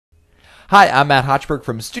Hi, I'm Matt Hochberg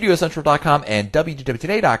from StudioCentral.com and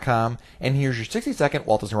WDWToday.com, and here's your 60-second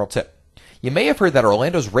Walt Disney World tip. You may have heard that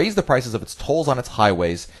Orlando's raised the prices of its tolls on its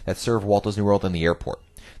highways that serve Walt Disney World and the airport.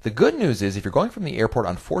 The good news is if you're going from the airport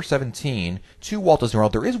on 417 to Walt Disney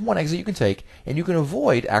World, there is one exit you can take, and you can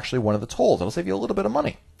avoid actually one of the tolls. That'll save you a little bit of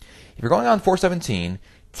money. If you're going on 417,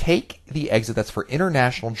 take the exit that's for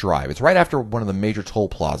International Drive. It's right after one of the major toll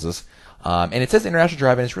plazas, and it says International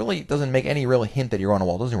Drive, and it really doesn't make any real hint that you're going to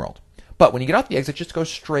Walt Disney World. But when you get off the exit, just go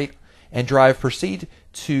straight and proceed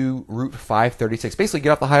to Route 536. Basically,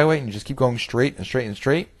 get off the highway and you just keep going straight and straight and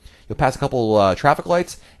straight. You'll pass a couple traffic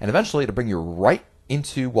lights, and eventually it'll bring you right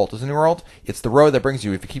into Walt Disney World. It's the road that brings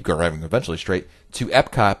you, if you keep driving eventually straight, to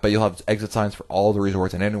Epcot, but you'll have exit signs for all the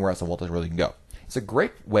resorts and anywhere else in Walt Disney World you can go. It's a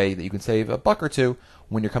great way that you can save $1 or $2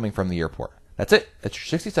 when you're coming from the airport. That's it.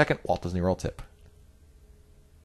 That's your 60-second Walt Disney World tip.